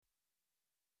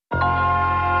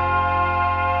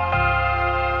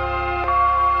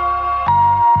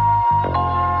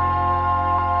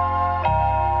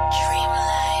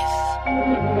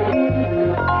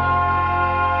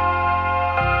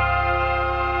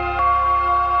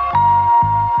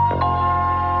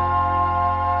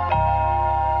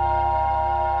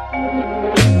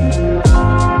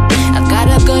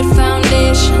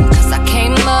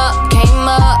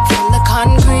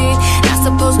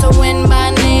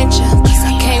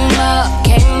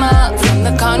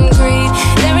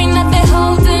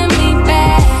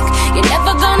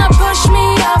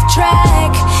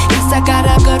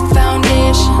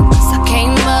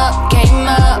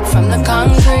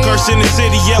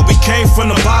hell, we came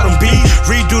from the bottom. B,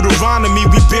 read Deuteronomy,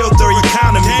 we built their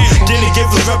economy. Didn't give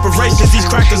us reparations, these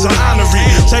crackers are honorary.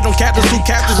 Say them captains who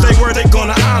captains, they were, they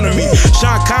gonna honor me.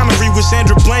 Sean Connery with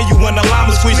Sandra Bland, you when the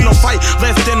llama squeeze. No fight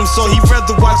left in him, so he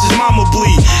rather watch his mama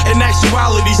bleed. In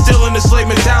actuality, still in the slave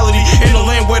mentality. In the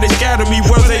land where they scatter me,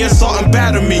 where they assault and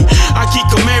batter me. I keep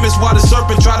commandments while the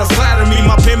serpent try to flatter me.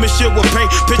 My penmanship will paint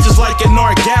pictures like an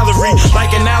art gallery. Like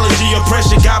analogy,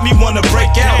 oppression got me wanna break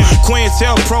out.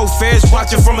 Clientele, pro-feds,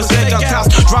 watching from a stakeout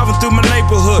house. Driving through my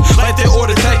neighborhood, like they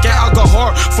order takeout. I go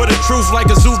hard for the truth,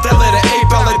 like a zoo that let an ape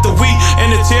out. Like the wheat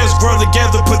and the tears grow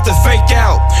together, put the fake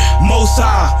out. Most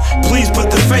High, please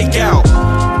put the fake out.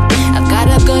 I've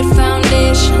got a good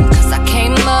foundation, cause I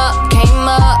came up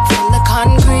from the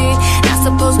concrete. Not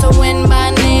supposed to win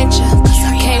by nature, cause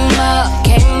I came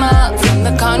up from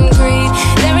the concrete.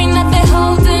 There ain't nothing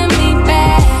holding me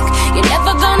back. You're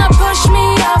never gonna push me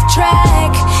off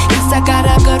track, cause I got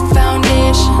a good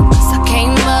foundation, cause I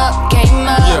came up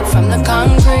from the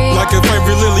concrete. Like a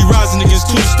favorite lily rising against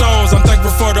two stones, I'm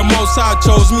thankful for the Most High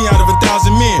chose me out of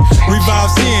 1,000 men.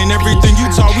 Revive sin, everything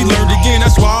you taught we learned again.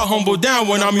 That's why I humble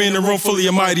down when I'm in a room full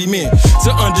of mighty men.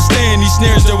 To understand these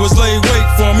snares that was laid wait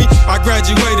for me, I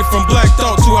graduated from black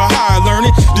thought to a higher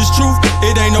learning. This truth,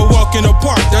 it ain't no walk in the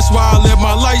park. That's why I let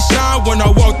my light shine when I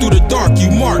walk through the dark.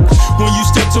 You mark when you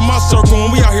step to my circle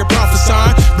and we out here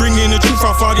prophesying, bringing the truth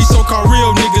off all these so-called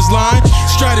real niggas lying.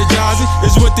 Strategizing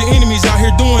is what the enemies out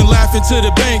here doing, laughing to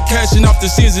the bank, cashing off the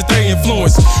sins that they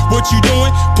influence. What you doing?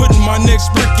 Putting my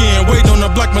next brick in, waiting on the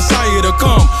black messiah to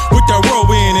come with that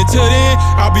whirlwind. Until then,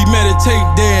 I'll be meditating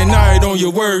day and night on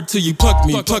your word till you pluck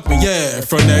me, yeah,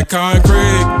 from that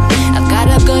concrete. I've got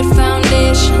a good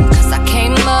foundation, cause I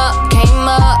came up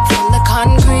from the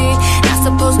concrete. Not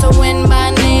supposed to win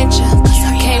by nature, cause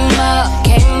I came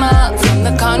up from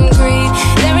the concrete.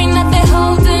 There ain't nothing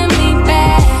holding me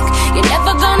back. You're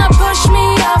never gonna push me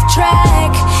off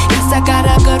track, cause I got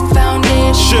a good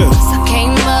foundation, cause I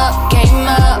came up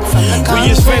from the concrete.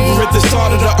 We his favorite, the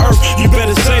salt of the earth, you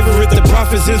better savor it. The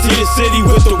prophets into your city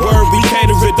with the word, we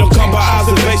cater it. Don't come by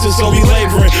observation, so we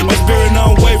laboring. My spirit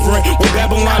unwavering, with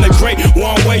Babylon the great,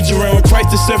 one wagering. When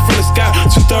Christ descend from the sky,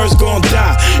 2/3 gon'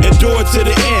 die. Endure to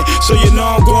the end, so you know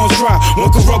I'm gon' try. One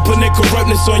corrupt and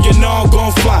corruptness, so you know I'm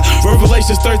gon' fly.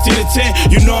 Revelations 13-10,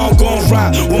 you know I'm gon'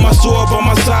 ride. With my sword by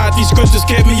my side, these scriptures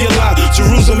kept me alive.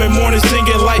 Jerusalem in morning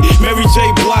singing like Mary J.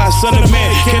 Blige. Son of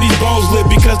man, can these bones live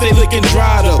because they looking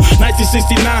dried up?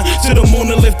 1969 to the moon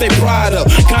to lift they pride up.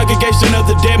 Congregation of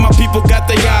the dead, my people got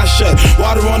their eyes shut.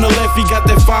 Water on the left, he got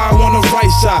that fire on the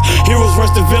right side. Heroes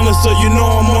rush the villains, so you know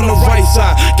I'm on the right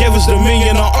side. Gave us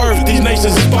dominion on earth, these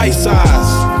nations is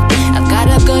bite-sized. I've got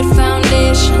a good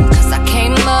foundation, cause I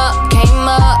came up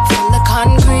from the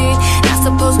concrete. Not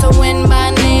supposed to win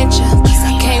by nature,